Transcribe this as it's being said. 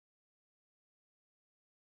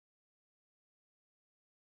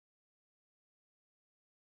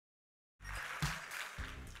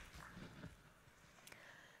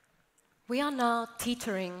We are now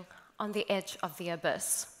teetering on the edge of the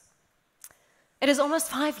abyss. It is almost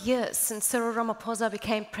 5 years since Cyril Ramaphosa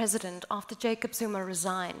became president after Jacob Zuma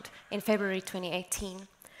resigned in February 2018.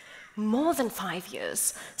 More than 5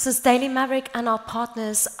 years since Daily Maverick and our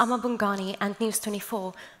partners Amabungani and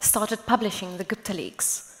News24 started publishing the Gupta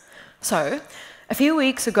leaks. So, a few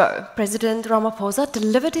weeks ago, President Ramaphosa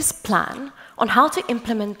delivered his plan on how to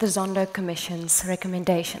implement the Zondo Commission's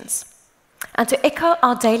recommendations. And to echo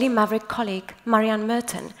our Daily Maverick colleague, Marianne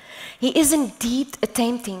Merton, he is indeed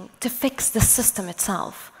attempting to fix the system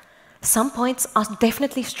itself. Some points are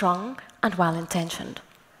definitely strong and well-intentioned.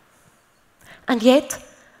 And yet,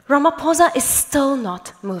 Ramaphosa is still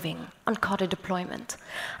not moving on cadre deployment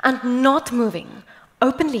and not moving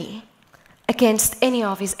openly against any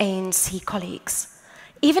of his ANC colleagues,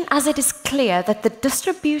 even as it is clear that the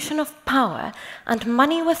distribution of power and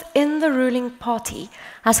money within the ruling party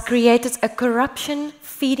has created a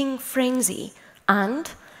corruption-feeding frenzy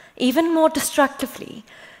and, even more destructively,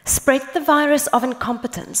 spread the virus of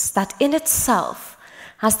incompetence that in itself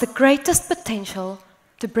has the greatest potential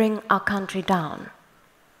to bring our country down.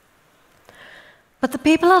 But the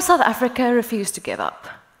people of South Africa refuse to give up.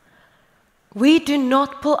 We do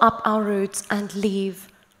not pull up our roots and leave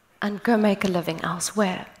and go make a living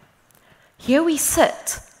elsewhere. Here we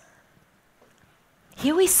sit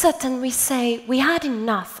and we say we had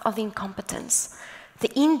enough of the incompetence,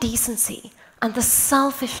 the indecency, and the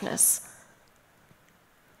selfishness,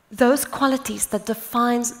 those qualities that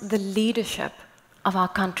defines the leadership of our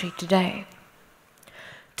country today.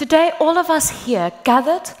 Today, all of us here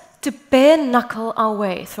gathered to bare-knuckle our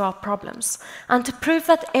way through our problems and to prove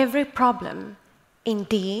that every problem,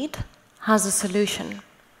 indeed, has a solution.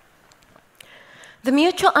 The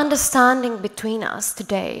mutual understanding between us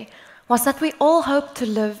today was that we all hope to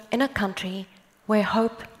live in a country where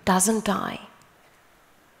hope doesn't die.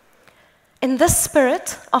 In this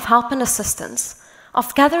spirit of help and assistance,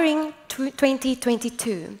 of Gathering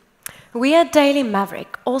 2022, we at Daily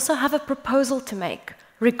Maverick also have a proposal to make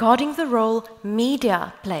regarding the role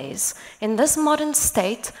media plays in this modern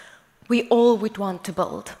state we all would want to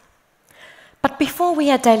build. But before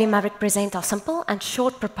we at Daily Maverick present our simple and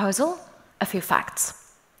short proposal, a few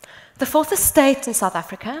facts. The fourth estate in South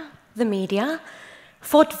Africa, the media,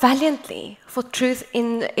 fought valiantly for truth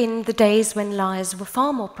in the days when lies were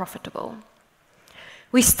far more profitable.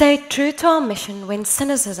 We stayed true to our mission when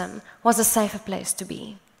cynicism was a safer place to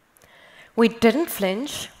be. We didn't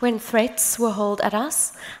flinch when threats were hurled at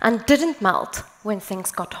us and didn't melt when things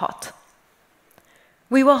got hot.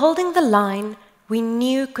 We were holding the line we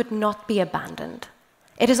knew could not be abandoned.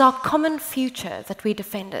 It is our common future that we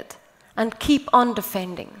defended and keep on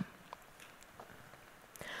defending.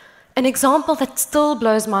 An example that still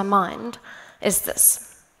blows my mind is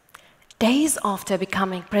this. Days after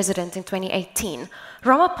becoming president in 2018,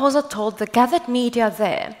 Ramaphosa told the gathered media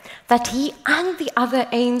there that he and the other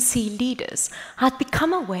ANC leaders had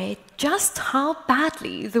become aware just how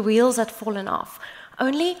badly the wheels had fallen off,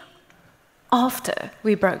 only after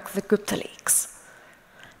we broke the Gupta leaks.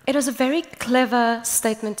 It was a very clever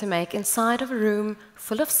statement to make inside of a room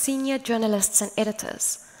full of senior journalists and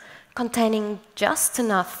editors, containing just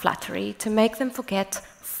enough flattery to make them forget,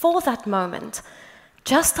 for that moment,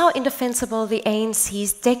 just how indefensible the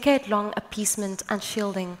ANC's decade-long appeasement and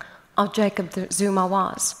shielding of Jacob Zuma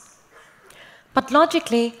was. But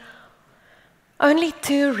logically, only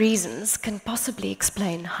two reasons can possibly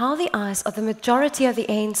explain how the eyes of the majority of the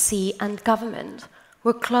ANC and government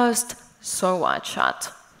were closed so wide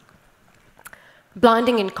shut.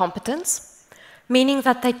 Blinding incompetence, meaning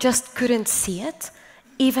that they just couldn't see it,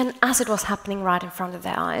 even as it was happening right in front of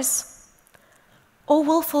their eyes. Or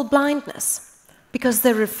willful blindness, because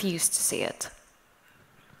they refused to see it.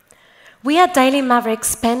 We at Daily Maverick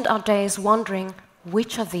spend our days wondering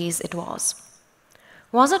which of these it was.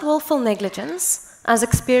 Was it willful negligence, as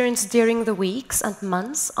experienced during the weeks and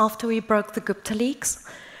months after we broke the Gupta leaks,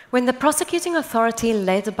 when the prosecuting authority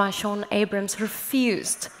led by Sean Abrams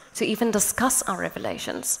refused to even discuss our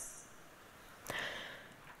revelations?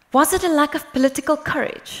 Was it a lack of political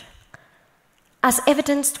courage, as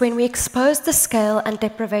evidenced when we exposed the scale and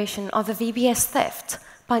deprivation of the VBS theft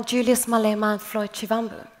by Julius Malema and Floyd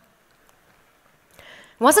Shivambu?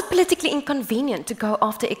 Was it politically inconvenient to go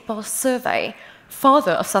after Iqbal's survey,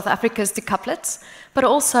 father of South Africa's decouplets, but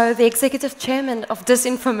also the executive chairman of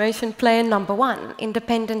disinformation player number one,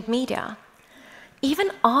 independent media,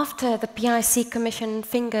 even after the PIC Commission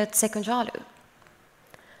fingered Sekunjalu?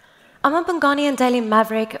 Amabungani and Daily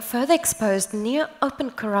Maverick further exposed near open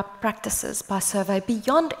corrupt practices by survey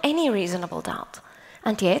beyond any reasonable doubt.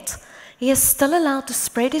 And yet, he is still allowed to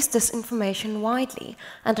spread his disinformation widely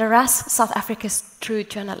and harass South Africa's true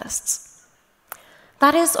journalists.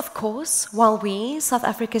 That is, of course, while we, South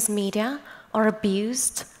Africa's media, are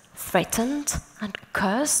abused, threatened, and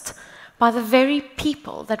cursed by the very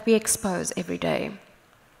people that we expose every day.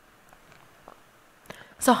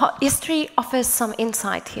 So history offers some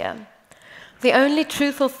insight here. The only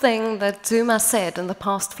truthful thing that Zuma said in the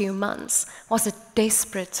past few months was a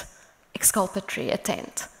desperate exculpatory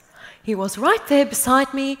attempt. He was right there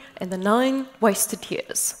beside me in the 9 wasted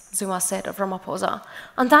years, Zuma said of Ramaphosa,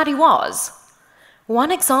 and that he was.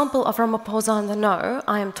 One example of Ramaphosa in the know,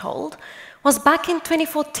 I am told, was back in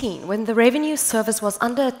 2014 when the Revenue Service was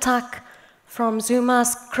under attack from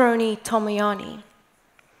Zuma's crony Moyane.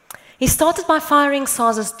 He started by firing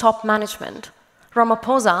SARS's top management.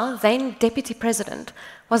 Ramaphosa, then deputy president,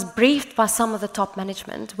 was briefed by some of the top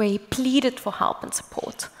management where he pleaded for help and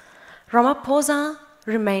support. Ramaphosa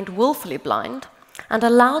remained willfully blind and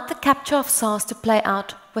allowed the capture of SARS to play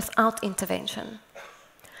out without intervention.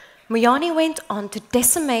 Moyane went on to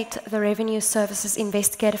decimate the Revenue Service's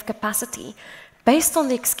investigative capacity based on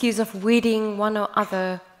the excuse of weeding one or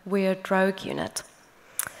other weird rogue unit.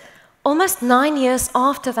 Almost 9 years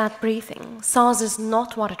after that briefing, SARS is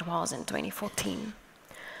not what it was in 2014.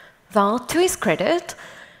 Though, to his credit,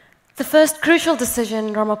 the first crucial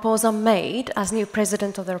decision Ramaphosa made as new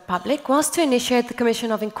president of the Republic was to initiate the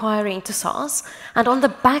Commission of Inquiry into SARS, and on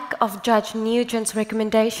the back of Judge Nugent's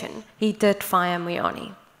recommendation, he did fire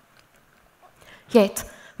Moyane. Yet,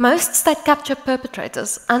 most state capture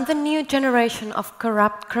perpetrators and the new generation of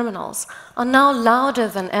corrupt criminals are now louder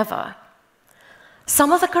than ever.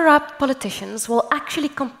 Some of the corrupt politicians will actually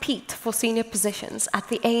compete for senior positions at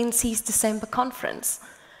the ANC's December conference.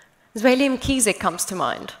 Zweli Mkhize comes to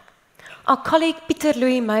mind. Our colleague Pieter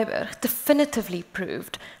Louis Meiberg definitively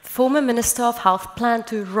proved the former Minister of Health planned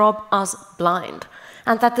to rob us blind,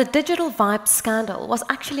 and that the digital vibe scandal was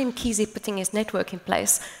actually Mkhize putting his network in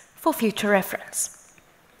place for future reference.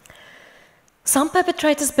 Some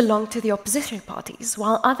perpetrators belong to the opposition parties,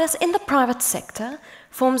 while others in the private sector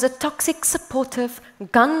forms a toxic, supportive,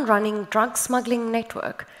 gun-running, drug-smuggling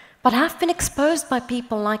network, but have been exposed by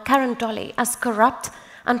people like Karen Dolly as corrupt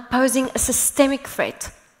and posing a systemic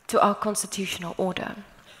threat to our constitutional order.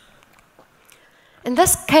 In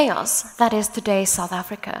this chaos that is today's South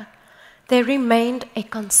Africa, there remained a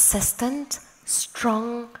consistent,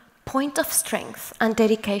 strong point of strength and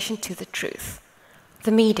dedication to the truth: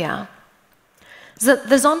 the media.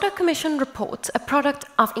 The Zondo Commission report, a product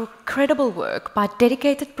of incredible work by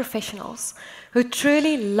dedicated professionals who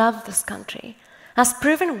truly love this country, has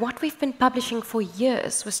proven what we've been publishing for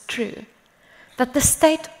years was true, that the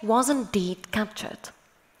state was indeed captured,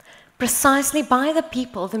 precisely by the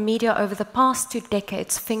people the media over the past 2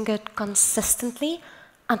 decades fingered consistently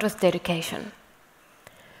and with dedication.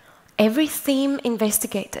 Every theme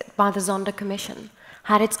investigated by the Zondo Commission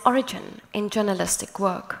had its origin in journalistic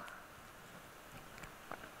work.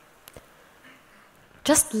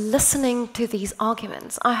 Just listening to these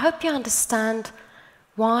arguments, I hope you understand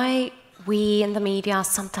why we in the media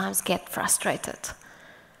sometimes get frustrated.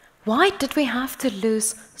 Why did we have to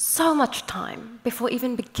lose so much time before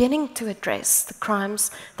even beginning to address the crimes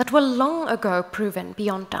that were long ago proven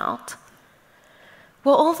beyond doubt?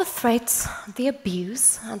 Were all the threats, the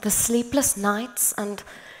abuse, and the sleepless nights and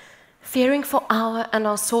fearing for our and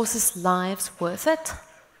our sources' lives worth it?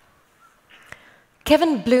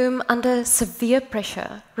 Kevin Bloom, under severe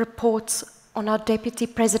pressure, reports on our Deputy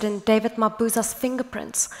President David Mabuza's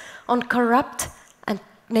fingerprints on the corrupt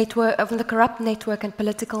network and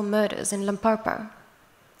political murders in Limpopo.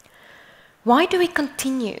 Why do we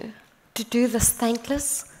continue to do this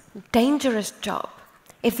thankless, dangerous job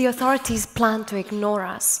if the authorities plan to ignore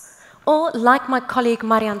us? Or, like my colleague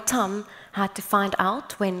Marian Tam had to find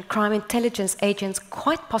out when crime intelligence agents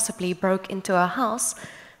quite possibly broke into her house,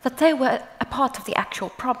 that they were a part of the actual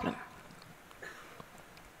problem.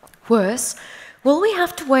 Worse, will we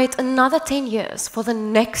have to wait another 10 years for the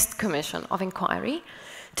next Commission of Inquiry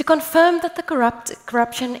to confirm that the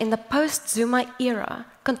corruption in the post-Zuma era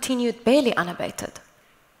continued barely unabated?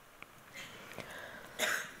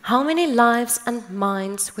 How many lives and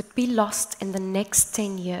minds would be lost in the next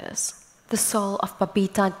 10 years? The soul of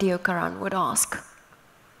Babita Deokaran would ask.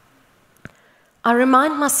 I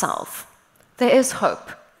remind myself, there is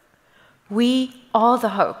hope. We are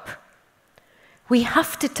the hope. We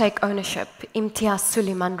have to take ownership, Imtiaz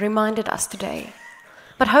Suleiman reminded us today.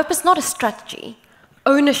 But hope is not a strategy.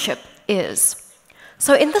 Ownership is.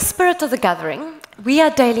 So in the spirit of the gathering, we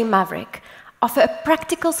at Daily Maverick offer a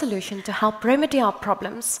practical solution to help remedy our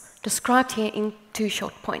problems, described here in 2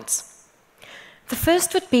 short points. The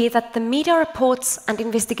first would be that the media reports and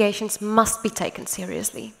investigations must be taken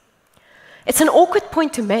seriously. It's an awkward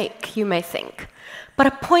point to make, you may think, but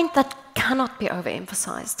a point that cannot be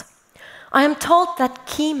overemphasized. I am told that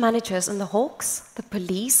key managers in the Hawks, the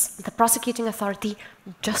police, the prosecuting authority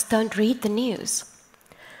just don't read the news.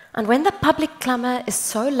 And when the public clamor is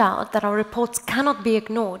so loud that our reports cannot be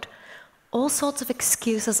ignored, all sorts of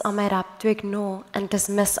excuses are made up to ignore and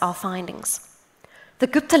dismiss our findings. The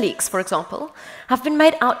Gupta leaks, for example, have been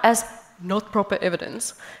made out as not proper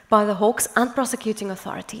evidence by the Hawks and prosecuting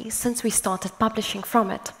authority since we started publishing from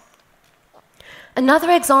it.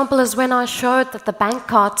 Another example is when I showed that the bank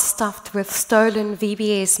card stuffed with stolen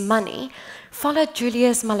VBS money followed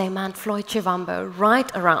Julius Malema and Floyd Shivambu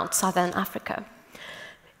right around Southern Africa.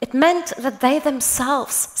 It meant that they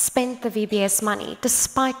themselves spent the VBS money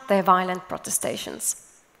despite their violent protestations.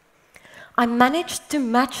 I managed to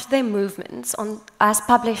match their movements as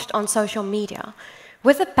published on social media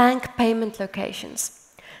with the bank payment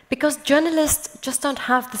locations, because journalists just don't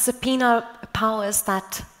have the subpoena powers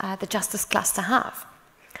that the Justice Cluster have.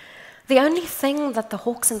 The only thing that the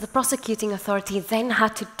Hawks and the prosecuting authority then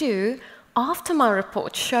had to do, after my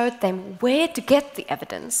report showed them where to get the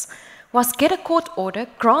evidence, was get a court order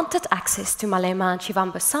granted access to Malema and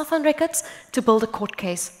Shivambu's cell phone records to build a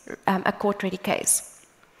court-ready case.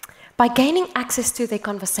 By gaining access to their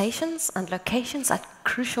conversations and locations at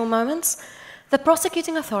crucial moments, the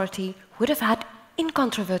prosecuting authority would have had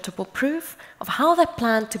incontrovertible proof of how they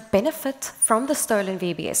planned to benefit from the stolen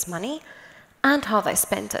VBS money and how they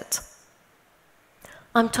spent it.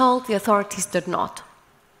 I'm told the authorities did not.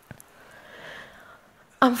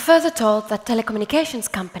 I'm further told that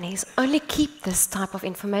telecommunications companies only keep this type of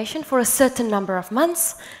information for a certain number of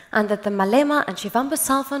months, and that the Malema and Shivambu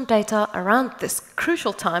cell phone data around this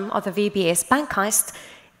crucial time of the VBS bank heist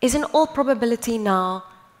is in all probability now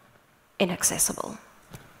inaccessible,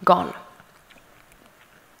 gone.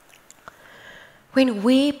 When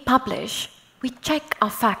we publish, we check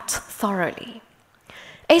our facts thoroughly.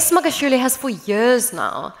 S. Magashule has for years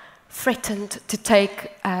now threatened to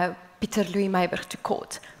take Pieter Louis Meiberg to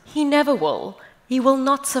court. He never will. He will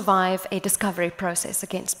not survive a discovery process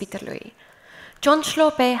against Pieter Louis. John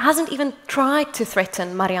Schlope hasn't even tried to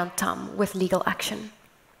threaten Marianne Tam with legal action.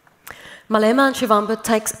 Malema and Shivambu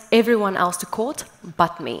takes everyone else to court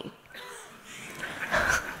but me.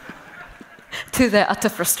 To their utter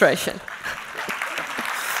frustration.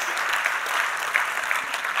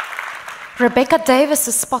 Rebecca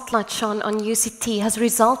Davis's spotlight shone on UCT has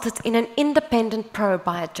resulted in an independent probe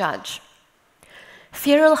by a judge.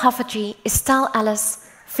 Fieril Hafaji, Estelle Ellis,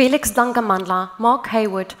 Felix Dangamandla, Mark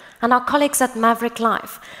Haywood, and our colleagues at Maverick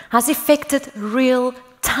Life has effected real,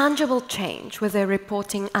 tangible change with their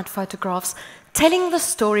reporting and photographs, telling the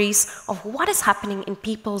stories of what is happening in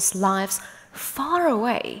people's lives far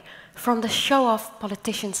away from the show-off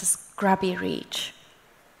politicians' grubby reach.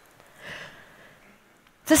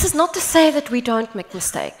 This is not to say that we don't make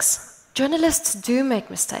mistakes. Journalists do make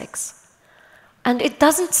mistakes. And it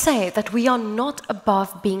doesn't say that we are not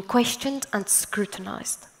above being questioned and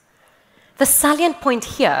scrutinized. The salient point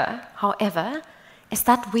here, however, is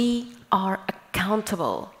that we are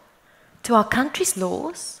accountable to our country's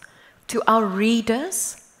laws, to our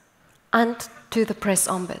readers, and to the press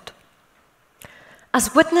ombud.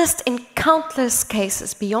 As witnessed in countless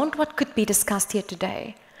cases beyond what could be discussed here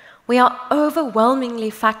today, we are overwhelmingly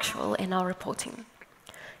factual in our reporting.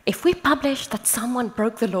 If we publish that someone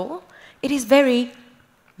broke the law, it is very,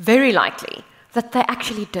 very likely that they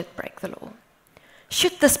actually did break the law.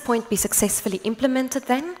 Should this point be successfully implemented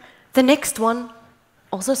then, the next one,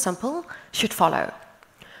 also simple, should follow.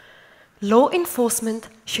 Law enforcement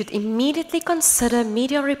should immediately consider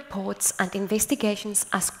media reports and investigations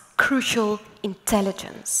as crucial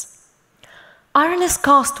intelligence. Iron is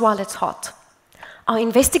cast while it's hot. Our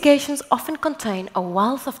investigations often contain a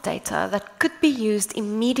wealth of data that could be used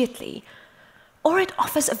immediately, or it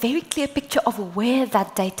offers a very clear picture of where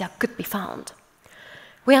that data could be found.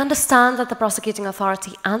 We understand that the prosecuting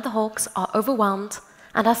authority and the Hawks are overwhelmed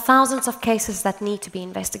and have thousands of cases that need to be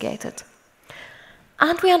investigated.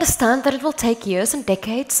 And we understand that it will take years and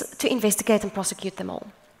decades to investigate and prosecute them all.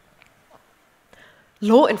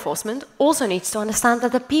 Law enforcement also needs to understand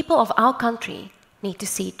that the people of our country need to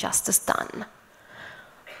see justice done.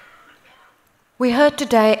 We heard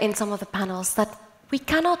today in some of the panels that we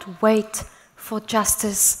cannot wait for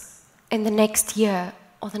justice in the next year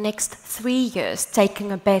or the next 3 years,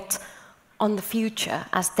 taking a bet on the future,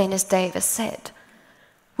 as Dennis Davis said.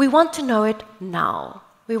 We want to know it now.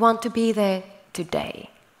 We want to be there today.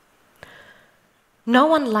 No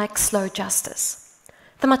one likes slow justice.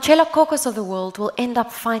 The Machela caucus of the world will end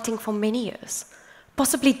up fighting for many years.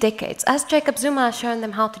 possibly decades, as Jacob Zuma has shown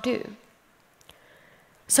them how to do.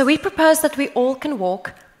 So we propose that we all can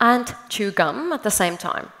walk and chew gum at the same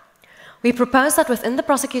time. We propose that within the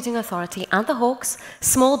prosecuting authority and the Hawks,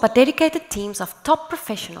 small but dedicated teams of top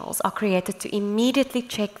professionals are created to immediately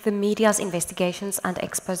check the media's investigations and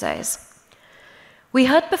exposés. We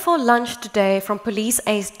heard before lunch today from police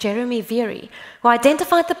ace Jeremy Veery, who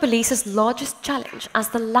identified the police's largest challenge as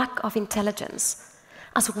the lack of intelligence,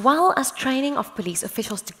 as well as training of police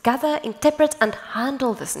officials to gather, interpret, and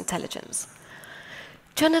handle this intelligence.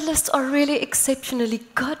 Journalists are really exceptionally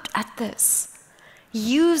good at this.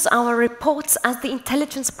 Use our reports as the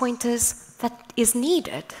intelligence pointers that is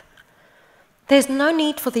needed. There's no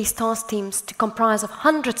need for these task teams to comprise of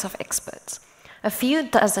hundreds of experts. A few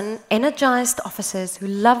dozen energized officers who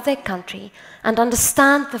love their country and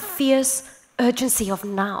understand the fierce urgency of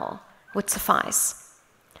now would suffice.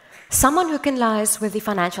 Someone who can liaise with the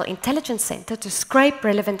Financial Intelligence Center to scrape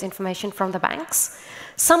relevant information from the banks,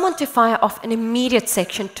 someone to fire off an immediate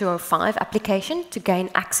Section 205 application to gain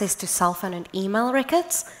access to cell phone and email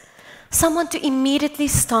records, someone to immediately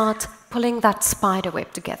start pulling that spider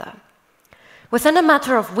web together. Within a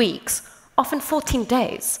matter of weeks, often 14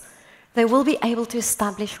 days, they will be able to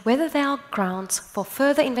establish whether there are grounds for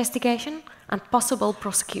further investigation and possible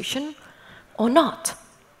prosecution or not.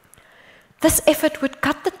 This effort would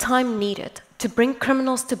cut the time needed to bring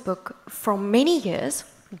criminals to book from many years,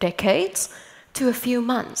 decades, to a few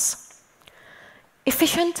months.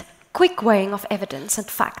 Efficient, quick weighing of evidence and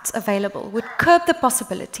facts available would curb the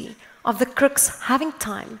possibility of the crooks having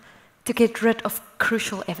time to get rid of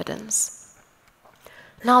crucial evidence.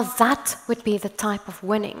 Now that would be the type of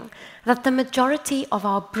winning that the majority of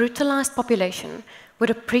our brutalized population would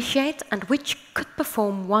appreciate and which could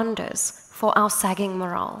perform wonders for our sagging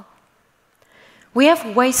morale. We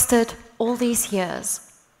have wasted all these years.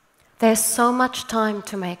 There's so much time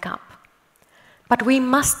to make up. But we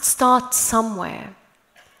must start somewhere.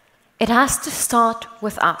 It has to start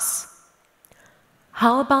with us.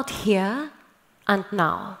 How about here and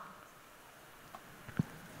now?